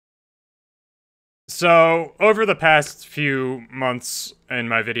So, over the past few months in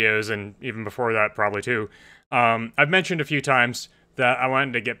my videos, and even before that probably too, I've mentioned a few times that I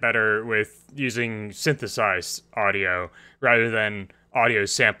wanted to get better with using synthesized audio rather than audio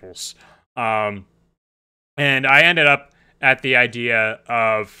samples. Um, and I ended up at the idea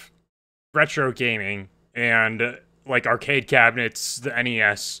of retro gaming and like arcade cabinets, the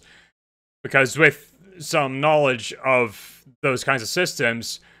NES, because with some knowledge of those kinds of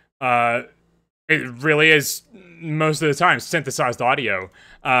systems, it really is most of the time synthesized audio.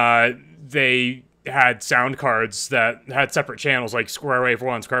 They had sound cards that had separate channels like Square Wave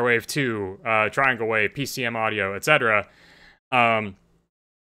 1, Square Wave 2, Triangle Wave, PCM Audio, etc.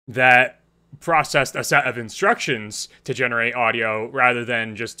 That processed a set of instructions to generate audio rather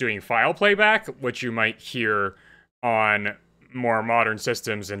than just doing file playback, which you might hear on more modern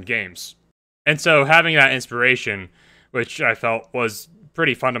systems and games. And so having that inspiration, which I felt was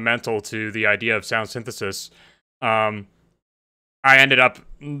pretty fundamental to the idea of sound synthesis, I ended up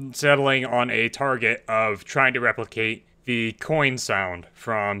settling on a target of trying to replicate the coin sound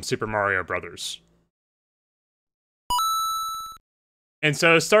from Super Mario Brothers. And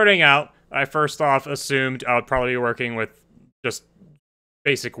so starting out, I first off assumed I would probably be working with just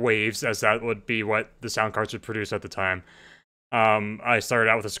basic waves, as that would be what the sound cards would produce at the time. I started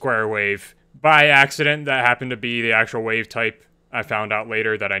out with a square wave by accident. That happened to be the actual wave type I found out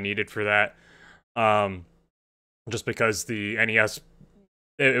later that I needed for that. Just because the NES,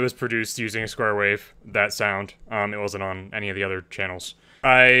 it was produced using a square wave, that sound. It wasn't on any of the other channels.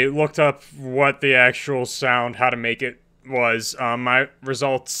 I looked up what the actual sound, how to make it was. My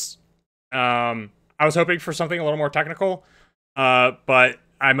results, I was hoping for something a little more technical, but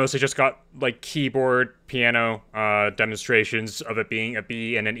I mostly just got like keyboard, piano demonstrations of it being a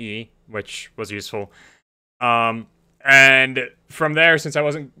B and an E, which was useful. And from there, since I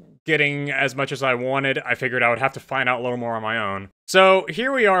wasn't getting as much as I wanted, I figured I would have to find out a little more on my own. So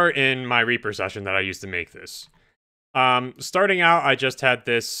here we are in my Reaper session that I used to make this. Starting out, I just had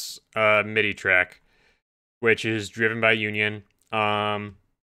this MIDI track, which is driven by Union.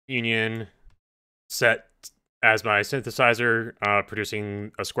 Union set as my synthesizer,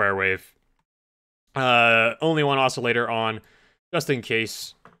 producing a square wave. Only one oscillator on, just in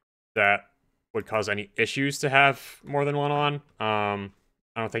case that would cause any issues to have more than one on.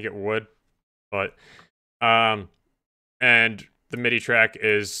 I don't think it would, but and the MIDI track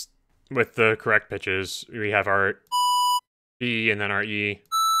is with the correct pitches. We have our B and then our E.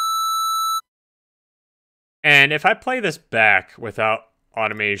 And if I play this back without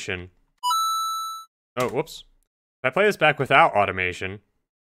automation, oh, whoops. If I play this back without automation,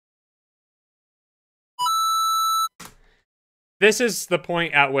 this is the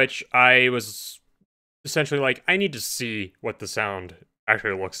point at which I was essentially like, I need to see what the sound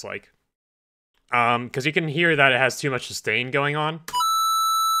actually looks like. Because you can hear that it has too much sustain going on.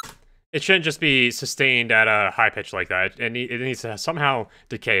 It shouldn't just be sustained at a high pitch like that. It needs to somehow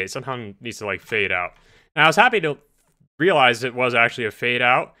decay. It somehow needs to like fade out. And I was happy to realize it was actually a fade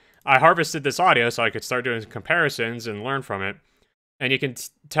out. I harvested this audio so I could start doing comparisons and learn from it. And you can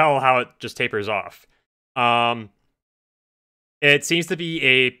tell how it just tapers off. It seems to be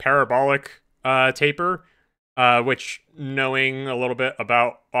a parabolic taper, which, knowing a little bit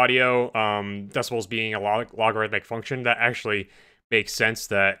about audio, decibels being a logarithmic function, that actually makes sense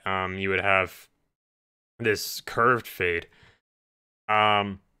that you would have this curved fade.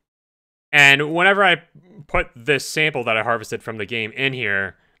 And whenever I put this sample that I harvested from the game in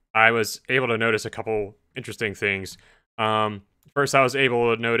here, I was able to notice a couple interesting things. First, I was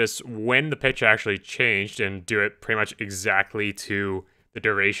able to notice when the pitch actually changed and do it pretty much exactly to the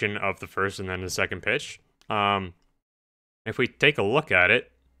duration of the first and then the second pitch. If we take a look at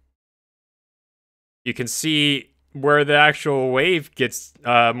it, you can see where the actual wave gets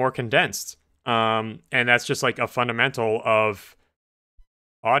more condensed. And that's just like a fundamental of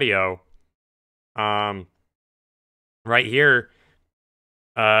audio. Right here,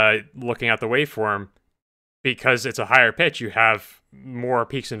 looking at the waveform, because it's a higher pitch, you have more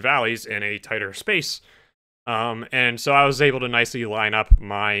peaks and valleys in a tighter space. And so I was able to nicely line up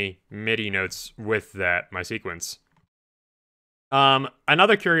my MIDI notes with that, my sequence.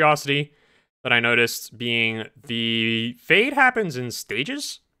 Another curiosity that I noticed being the fade happens in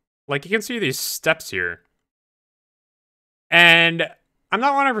stages. Like, you can see these steps here. And I'm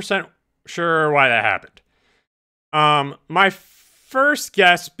not 100% sure why that happened. My first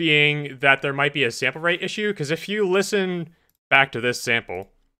guess being that there might be a sample rate issue, because if you listen back to this sample,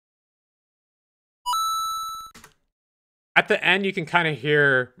 at the end you can kind of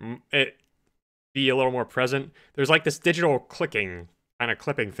hear it be a little more present. There's like this digital clicking, kind of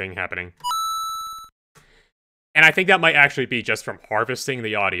clipping thing happening. And I think that might actually be just from harvesting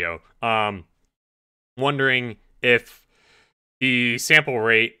the audio. Wondering if the sample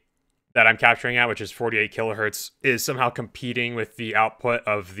rate that I'm capturing at, which is 48 kilohertz, is somehow competing with the output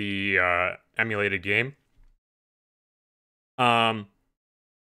of the emulated game. But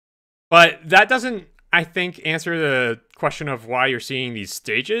that doesn't, I think, answer the question of why you're seeing these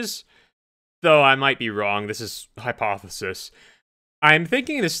stages. Though I might be wrong. This is hypothesis. I'm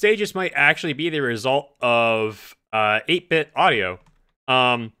thinking the stages might actually be the result of 8-bit audio.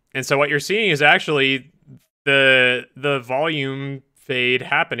 And so what you're seeing is actually the volume fade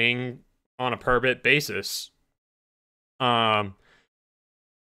happening on a per bit basis. So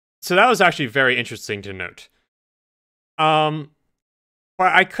that was actually very interesting to note. But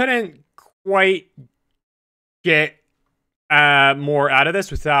I couldn't quite get more out of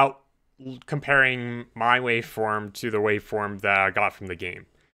this without comparing my waveform to the waveform that I got from the game.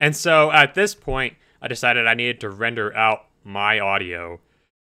 And so at this point, I decided I needed to render out my audio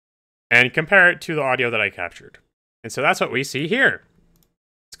and compare it to the audio that I captured. And so that's what we see here.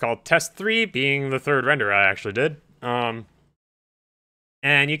 It's called test 3, being the third render I actually did. And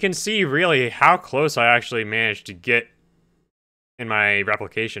you can see really how close I actually managed to get in my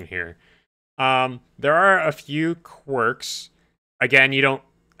replication here. There are a few quirks. Again, you don't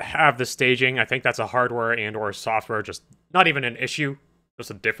have the staging. I think that's a hardware and or software, just not even an issue,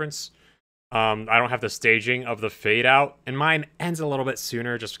 just a difference. I don't have the staging of the fade out, and mine ends a little bit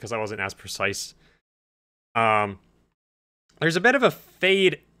sooner just because I wasn't as precise. There's a bit of a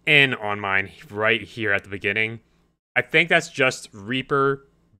fade in on mine right here at the beginning. I think that's just Reaper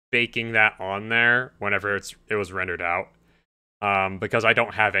baking that on there whenever it was rendered out, because I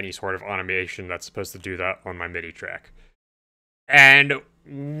don't have any sort of automation that's supposed to do that on my MIDI track. And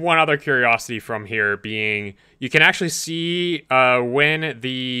one other curiosity from here being, you can actually see when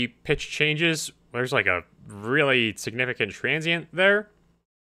the pitch changes, there's like a really significant transient there.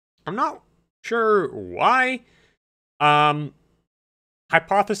 I'm not sure why.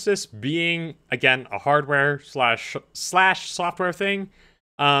 Hypothesis being, again, a hardware slash software thing.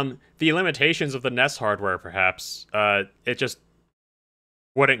 The limitations of the NES hardware, perhaps. It just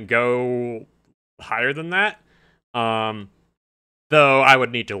wouldn't go higher than that. Though I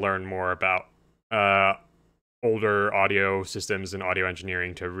would need to learn more about older audio systems and audio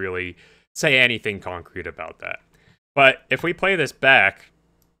engineering to really say anything concrete about that. But if we play this back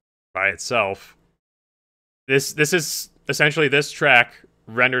by itself, this is essentially this track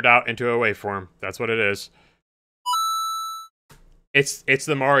rendered out into a waveform. That's what it is. It's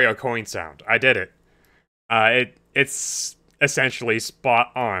the Mario coin sound. I did it. It's essentially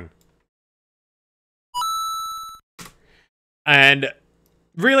spot on. And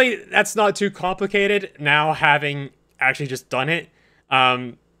really, that's not too complicated now, having actually just done it.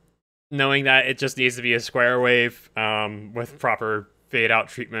 Knowing that it just needs to be a square wave with proper fade out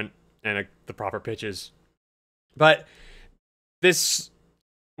treatment and the proper pitches. But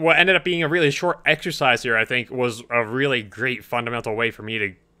what ended up being a really short exercise here, I think, was a really great fundamental way for me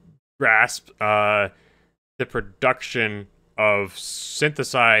to grasp the production of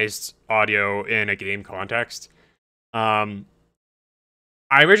synthesized audio in a game context. I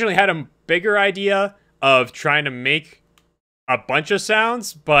originally had a bigger idea of trying to make a bunch of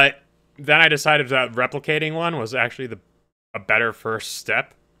sounds, but then I decided that replicating one was actually a better first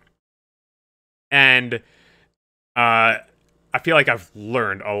step. And I feel like I've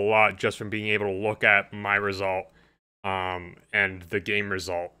learned a lot just from being able to look at my result and the game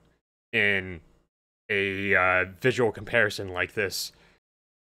result in a visual comparison like this.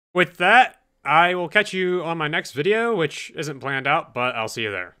 With that, I will catch you on my next video, which isn't planned out, but I'll see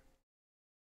you there.